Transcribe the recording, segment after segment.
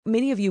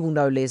Many of you will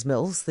know Les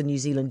Mills, the New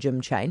Zealand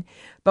gym chain,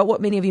 but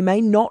what many of you may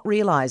not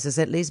realise is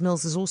that Les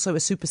Mills is also a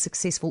super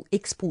successful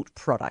export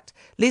product.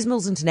 Les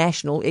Mills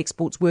International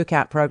exports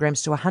workout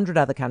programs to 100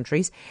 other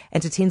countries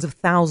and to tens of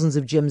thousands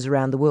of gyms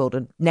around the world.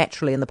 And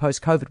naturally, in the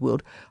post-COVID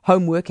world,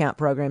 home workout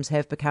programs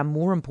have become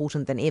more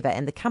important than ever,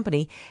 and the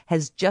company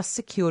has just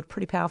secured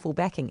pretty powerful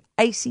backing.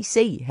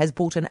 ACC has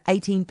bought an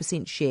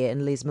 18% share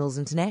in Les Mills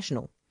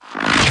International.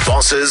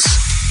 Bosses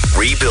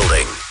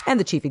Rebuilding.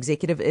 And the Chief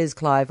Executive is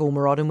Clive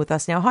Ormerodin with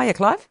us now. Hiya,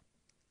 Clive.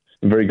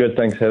 Very good,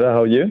 thanks, Heather.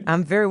 How are you?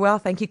 I'm very well,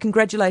 thank you.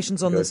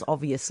 Congratulations on this,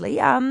 obviously.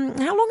 How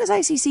long has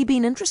ACC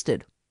been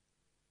interested?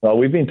 Well,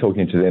 we've been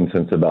talking to them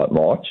since about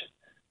March.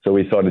 So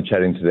we started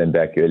chatting to them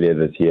back earlier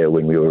this year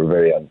when we were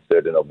very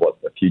uncertain of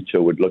what the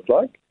future would look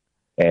like.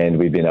 And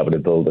we've been able to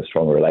build a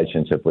strong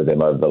relationship with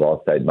them over the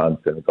last 8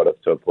 months, and it got us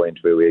to a point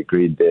where we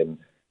agreed them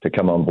to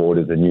come on board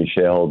as a new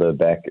shareholder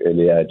back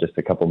earlier, just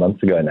a couple of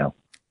months ago now.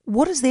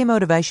 What is their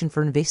motivation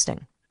for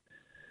investing?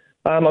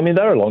 They're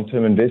a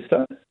long-term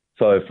investor.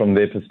 So from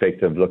their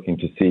perspective, looking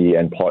to see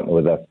and partner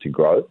with us to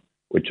grow,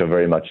 which are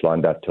very much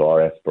lined up to our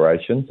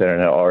aspirations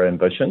and our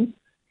ambitions.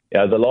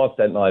 The last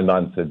 9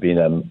 months have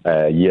been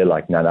a year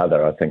like none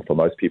other, I think, for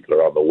most people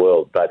around the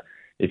world. But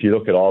if you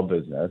look at our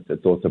business,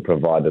 it's also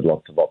provided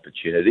lots of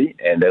opportunity.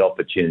 And that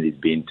opportunity has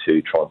been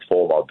to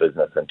transform our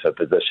business into a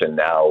position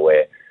now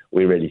where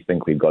we really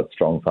think we've got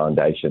strong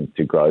foundations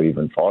to grow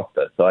even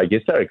faster. So I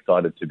guess they're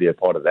excited to be a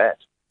part of that.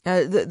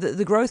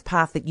 The growth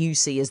path that you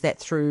see, is that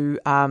through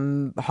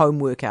home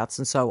workouts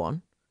and so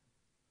on?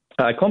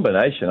 A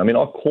combination.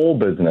 Our core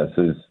business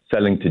is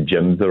selling to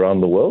gyms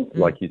around the world.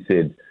 Like you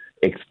said,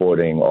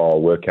 exporting our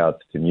workouts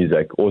to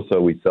music. Also,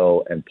 we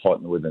sell and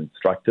partner with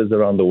instructors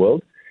around the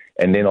world.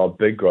 And then our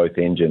big growth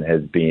engine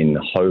has been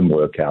home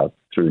workouts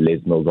through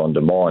Les Mills On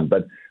Demand.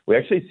 But we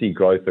actually see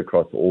growth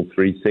across all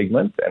three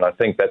segments, and I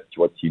think that's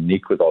what's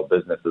unique with our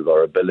business is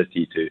our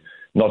ability to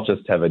not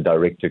just have a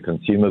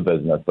direct-to-consumer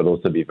business, but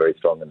also be very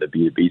strong in the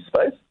B2B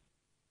space.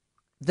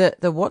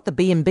 The what? The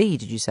B&B,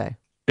 did you say?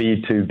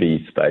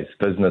 B2B space,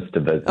 business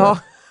to business.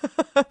 Oh,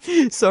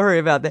 sorry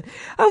about that.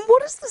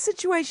 What is the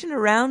situation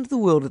around the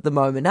world at the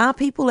moment? Are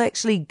people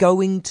actually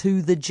going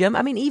to the gym?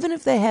 Even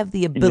if they have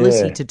the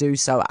ability to do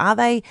so, are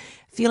they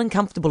feeling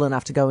comfortable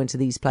enough to go into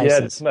these places?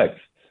 Yeah, it's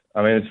mixed.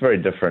 It's very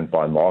different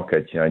by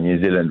market. In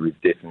New Zealand,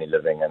 we're definitely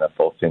living in a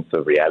false sense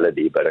of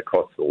reality, but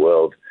across the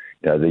world,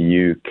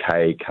 the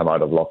UK come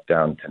out of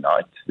lockdown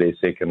tonight, their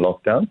second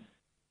lockdown,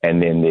 and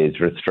then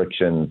there's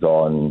restrictions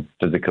on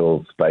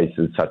physical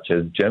spaces such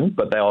as gyms,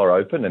 but they are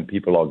open and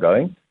people are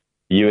going.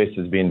 The US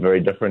has been very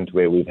different,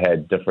 where we've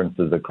had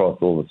differences across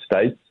all the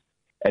states,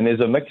 and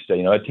there's a mixture.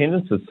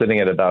 Attendance is sitting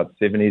at about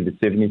 70 to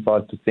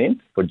 75%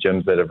 for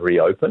gyms that have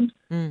reopened.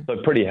 So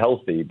pretty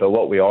healthy. But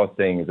what we are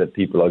seeing is that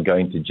people are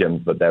going to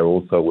gyms, but they're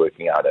also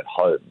working out at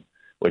home,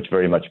 which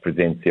very much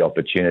presents the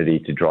opportunity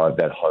to drive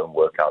that home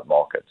workout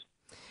market.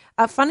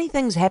 Funny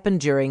things happen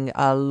during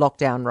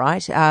lockdown,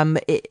 right?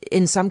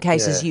 In some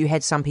cases, you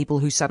had some people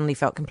who suddenly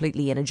felt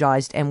completely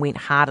energized and went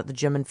hard at the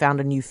gym and found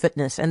a new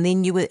fitness. And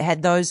then you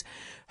had those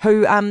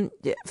who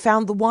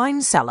found the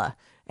wine cellar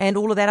and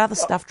all of that other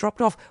stuff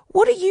dropped off.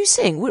 What are you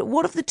seeing?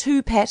 What of the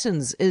two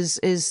patterns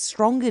is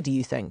stronger, do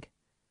you think?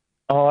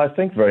 I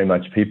think very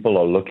much people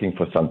are looking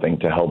for something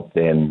to help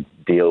them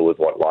deal with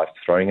what life's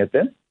throwing at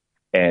them.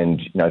 And,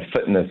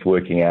 fitness,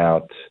 working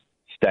out,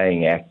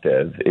 staying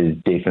active is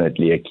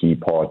definitely a key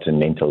part in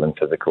mental and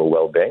physical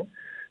well-being.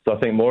 So I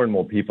think more and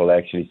more people are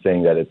actually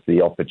seeing that it's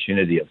the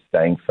opportunity of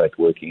staying fit,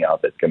 working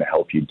out, that's going to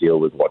help you deal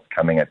with what's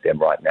coming at them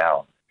right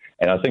now.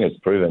 And I think it's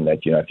proven that,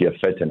 if you're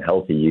fit and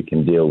healthy, you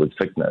can deal with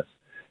sickness.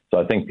 So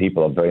I think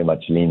people are very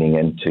much leaning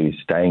into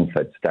staying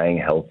fit, staying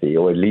healthy,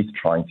 or at least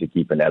trying to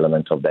keep an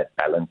element of that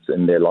balance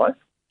in their life.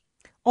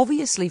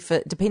 Obviously,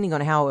 depending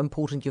on how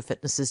important your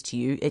fitness is to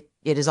you, it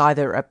is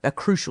either a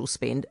crucial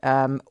spend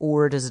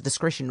or it is a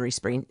discretionary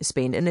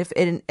spend.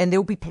 And there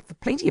will be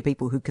plenty of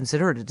people who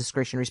consider it a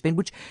discretionary spend,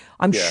 which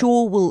I'm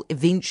sure will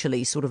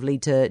eventually sort of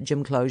lead to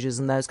gym closures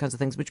and those kinds of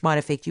things, which might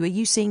affect you. Are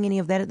you seeing any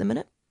of that at the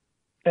minute?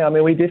 Yeah,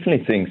 we're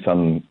definitely seeing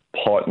some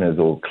partners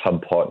or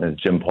club partners,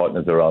 gym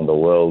partners around the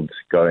world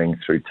going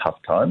through tough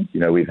times.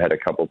 We've had a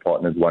couple of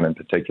partners, one in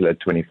particular,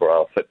 24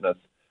 Hour Fitness,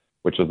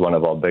 which was one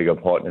of our bigger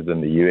partners in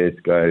the US,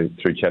 go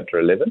through Chapter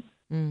 11.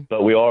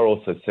 But we are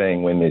also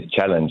seeing when there's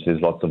challenge,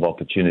 there's lots of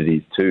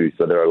opportunities too.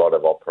 So there are a lot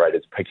of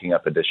operators picking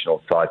up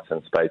additional sites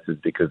and spaces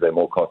because they're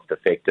more cost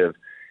effective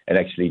and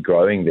actually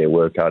growing their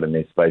workout in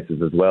their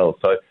spaces as well.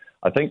 So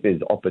I think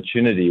there's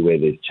opportunity where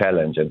there's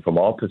challenge. And from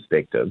our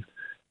perspective,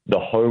 the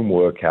home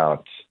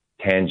workout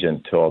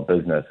tangent to our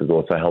business is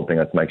also helping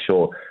us make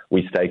sure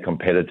we stay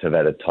competitive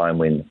at a time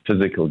when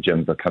physical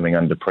gyms are coming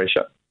under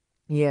pressure.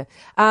 Yeah.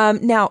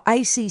 Now,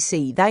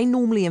 ACC, they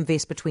normally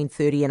invest between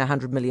 $30 and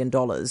 $100 million.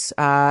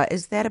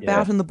 Is that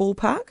about in the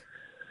ballpark?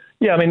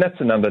 Yeah,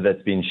 that's a number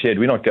that's been shared.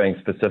 We're not going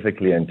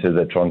specifically into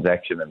the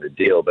transaction and the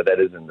deal, but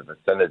that is in the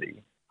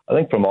vicinity. I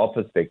think from our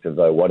perspective,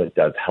 though, what it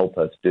does help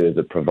us do is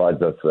it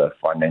provides us with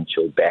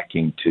financial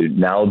backing to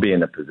now be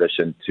in a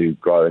position to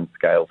grow and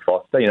scale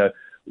faster.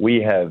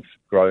 We have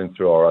grown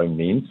through our own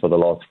means for the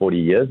last 40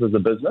 years as a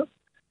business,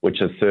 which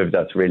has served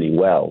us really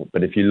well.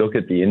 But if you look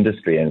at the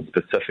industry and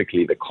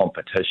specifically the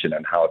competition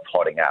and how it's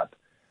hotting up,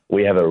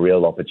 we have a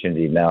real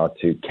opportunity now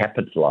to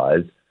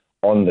capitalize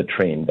on the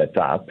trend that's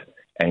up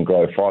and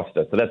grow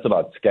faster. So that's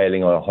about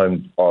scaling our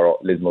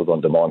Les Mills On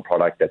Demand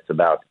product. That's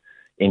about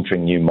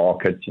entering new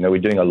markets. We're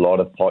doing a lot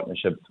of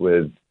partnerships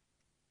with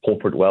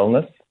corporate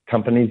wellness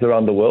companies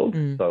around the world.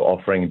 So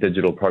offering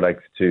digital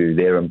products to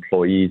their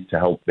employees to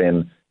help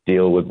them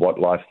deal with what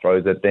life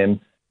throws at them,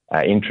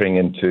 entering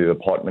into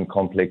apartment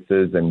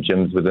complexes and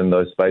gyms within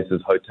those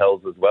spaces,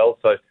 hotels as well.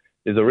 So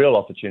there's a real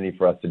opportunity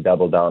for us to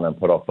double down and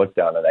put our foot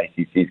down, and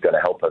ACC is going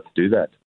to help us do that.